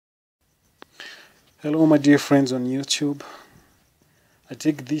Hello, my dear friends on YouTube. I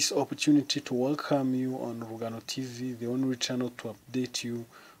take this opportunity to welcome you on Urugano TV, the only channel to update you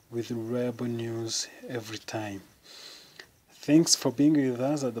with reliable news every time. Thanks for being with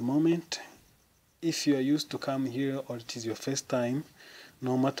us at the moment. If you are used to come here or it is your first time,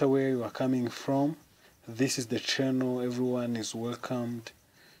 no matter where you are coming from, this is the channel. Everyone is welcomed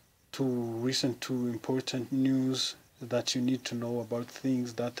to listen to important news that you need to know about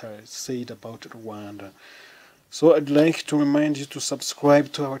things that are said about Rwanda. So I'd like to remind you to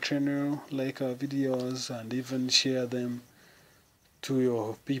subscribe to our channel, like our videos, and even share them to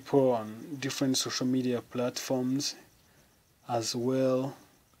your people on different social media platforms, as well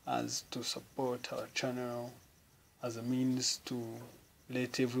as to support our channel as a means to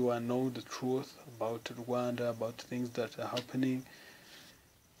let everyone know the truth about Rwanda, about things that are happening,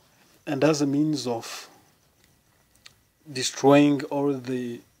 and as a means of destroying all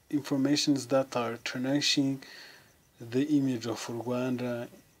the informations that are tarnishing the image of Rwanda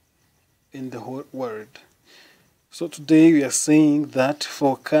in the whole world. So today we are saying that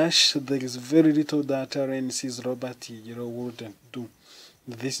for cash there is very little that RNC's Robert Higiro wouldn't do.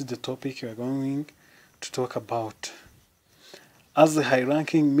 This is the topic we are going to talk about. As the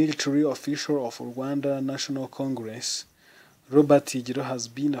high-ranking military official of Rwanda National Congress, Robert Higiro has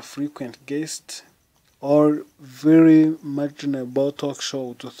been a frequent guest or very marginal talk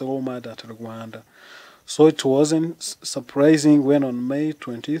show to throw mud at Rwanda. So it wasn't surprising when on May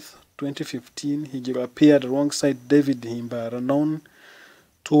 20th, 2015, Higiro appeared alongside David Himbara, known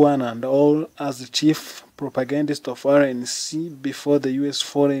to one and all as the chief propagandist of RNC, before the U.S.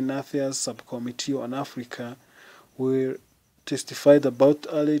 Foreign Affairs Subcommittee on Africa, where testified about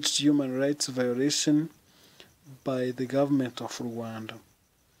alleged human rights violation by the government of Rwanda.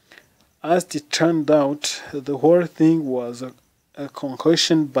 As it turned out, the whole thing was a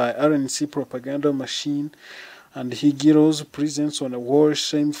concoction by RNC propaganda machine, and Higiro's presence on a war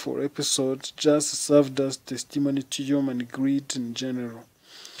shameful episode just served as testimony to human greed in general.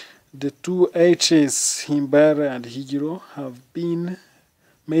 The two H's, Himbara and Higiro, have been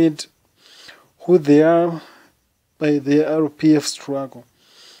made who they are by the RPF struggle.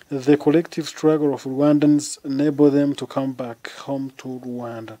 The collective struggle of Rwandans enabled them to come back home to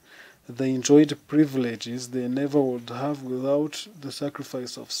Rwanda. They enjoyed privileges they never would have without the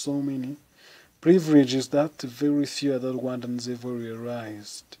sacrifice of so many, privileges that very few other Rwandans ever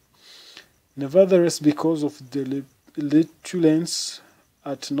realized. Nevertheless, because of the petulance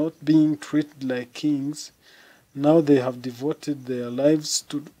at not being treated like kings, now they have devoted their lives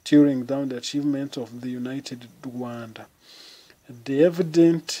to tearing down the achievement of the united Rwanda. The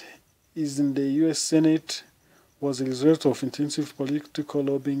evidence is in the U.S. Senate was a result of intensive political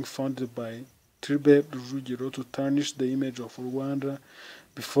lobbying funded by Urugano to tarnish the image of Rwanda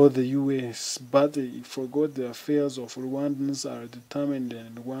before the U.S., but they forgot the affairs of Rwandans are determined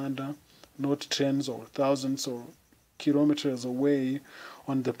in Rwanda, not tens or thousands or kilometers away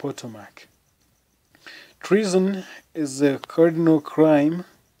on the Potomac. Treason is a cardinal crime,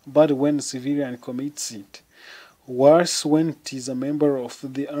 but when a civilian commits it. Worse when it is a member of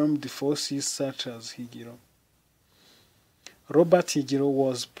the armed forces such as Higiro. Robert Higiro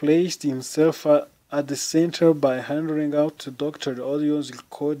was placed himself at the center by handing out doctored audio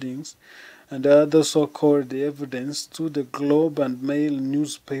recordings and other so-called evidence to the Globe and Mail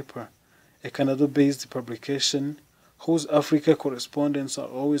newspaper, a Canada-based publication whose Africa correspondents are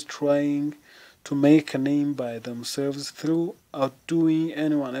always trying to make a name by themselves through outdoing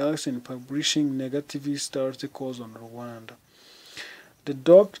anyone else in publishing negativist articles on Rwanda. The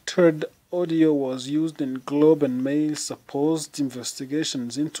doctored audio was used in Globe and Mail's supposed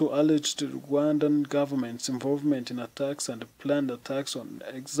investigations into alleged Rwandan government's involvement in attacks and planned attacks on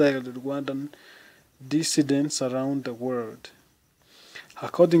exiled Rwandan dissidents around the world.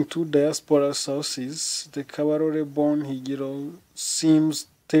 According to diaspora sources, the Kabarore-born Higiro seems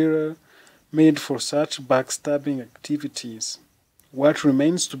tailor-made for such backstabbing activities. What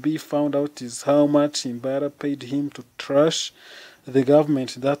remains to be found out is how much Himbara paid him to trash the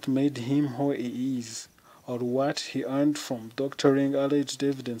government that made him who he is, or what he earned from doctoring alleged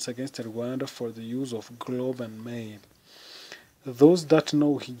evidence against Rwanda for the use of Globe and Mail. Those that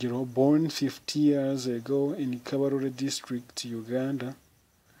know Higiro, born 50 years ago in Kabarore district, Uganda,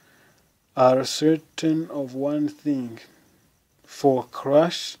 are certain of one thing. For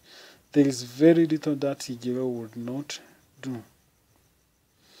crash, there is very little that Higiro would not do.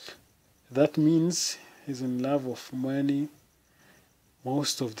 That means he's in love of money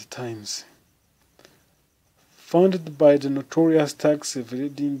most of the times. Founded by the notorious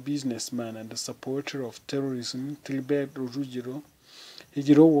tax-evading businessman and the supporter of terrorism, Urugano,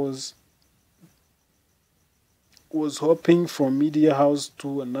 Higiro was was hopping from media house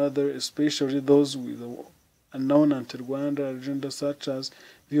to another, especially those with a known anti-Rwanda agenda such as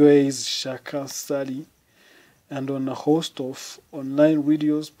VOA's Shaka Sali, and on a host of online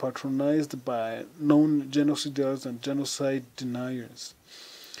videos patronized by known genociders and genocide deniers.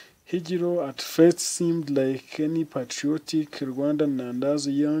 Higiro at first seemed like any patriotic Rwandan, and as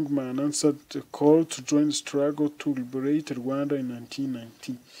a young man answered a call to join the struggle to liberate Rwanda in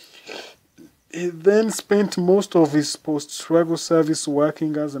 1990. He then spent most of his post-struggle service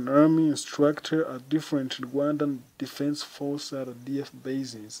working as an army instructor at different Rwandan Defense Force RDF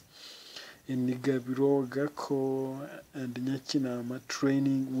bases in Nigabiro, Gako, and Nyakinama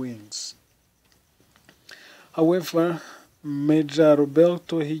training wings. However, Major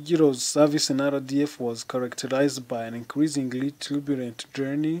Roberto Higiro's service in RDF was characterized by an increasingly turbulent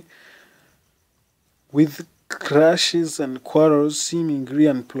journey, with crashes and quarrels seemingly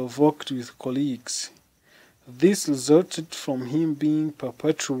unprovoked with colleagues. This resulted from him being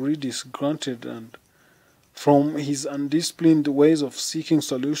perpetually disgruntled and from his undisciplined ways of seeking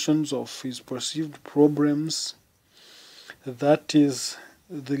solutions of his perceived problems. That is,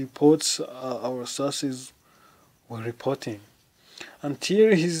 the reports our sources were reporting.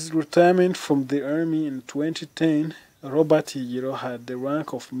 Until his retirement from the army in 2010, Robert Higiro had the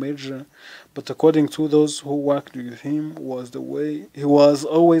rank of major, but according to those who worked with him, he was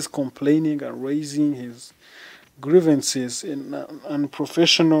always complaining and raising his grievances in an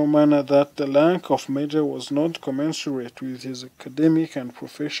unprofessional manner that the rank of major was not commensurate with his academic and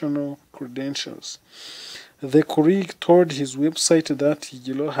professional credentials. The colleague told his website that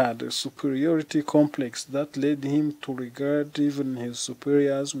Higiro had a superiority complex that led him to regard even his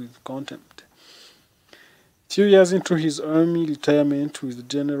superiors with contempt. 2 years into his army retirement with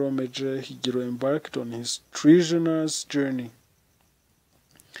General Major, Higiro embarked on his treasonous journey.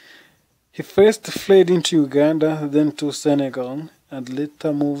 He first fled into Uganda, then to Senegal, and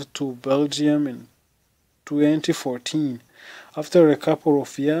later moved to Belgium in 2014. After a couple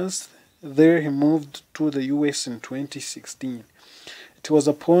of years there, he moved to the US in 2016. It was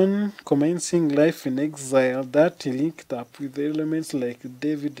upon commencing life in exile that he linked up with elements like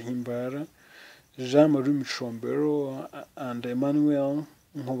David Himbara, Jean-Marie Michombero, and Emmanuel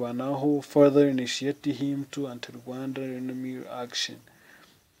Nkubana, who further initiated him to anti-Rwanda enemy action.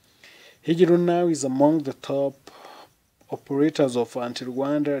 Higiro now is among the top operators of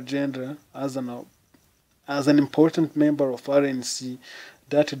anti-Rwanda agenda as an important member of RNC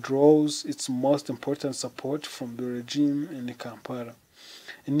that draws its most important support from the regime in Kampala.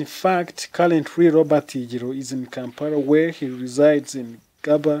 In fact, currently Robert Higiro is in Kampala, where he resides in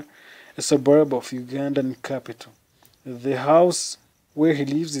Gaba, a suburb of Ugandan capital. The house where he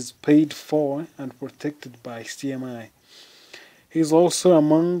lives is paid for and protected by CMI. He is also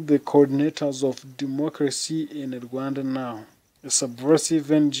among the coordinators of Democracy in Rwanda Now, a subversive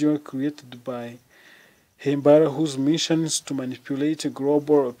NGO created by Himbara, whose mission is to manipulate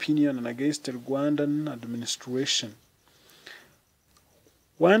global opinion against the Rwandan administration.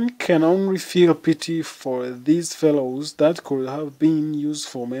 One can only feel pity for these fellows that could have been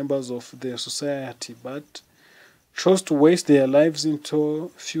useful members of their society, but chose to waste their lives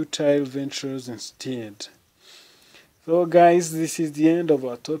into futile ventures instead. So guys, this is the end of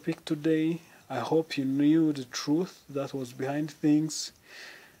our topic today. I hope you knew the truth that was behind things.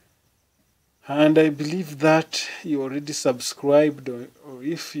 And I believe that you already subscribed, or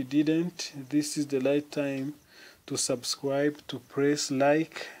if you didn't, this is the right time to subscribe, to press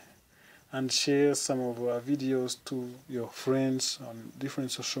like, and share some of our videos to your friends on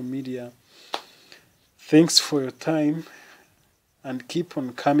different social media. Thanks for your time, and keep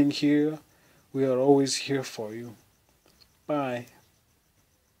on coming here. We are always here for you. Bye.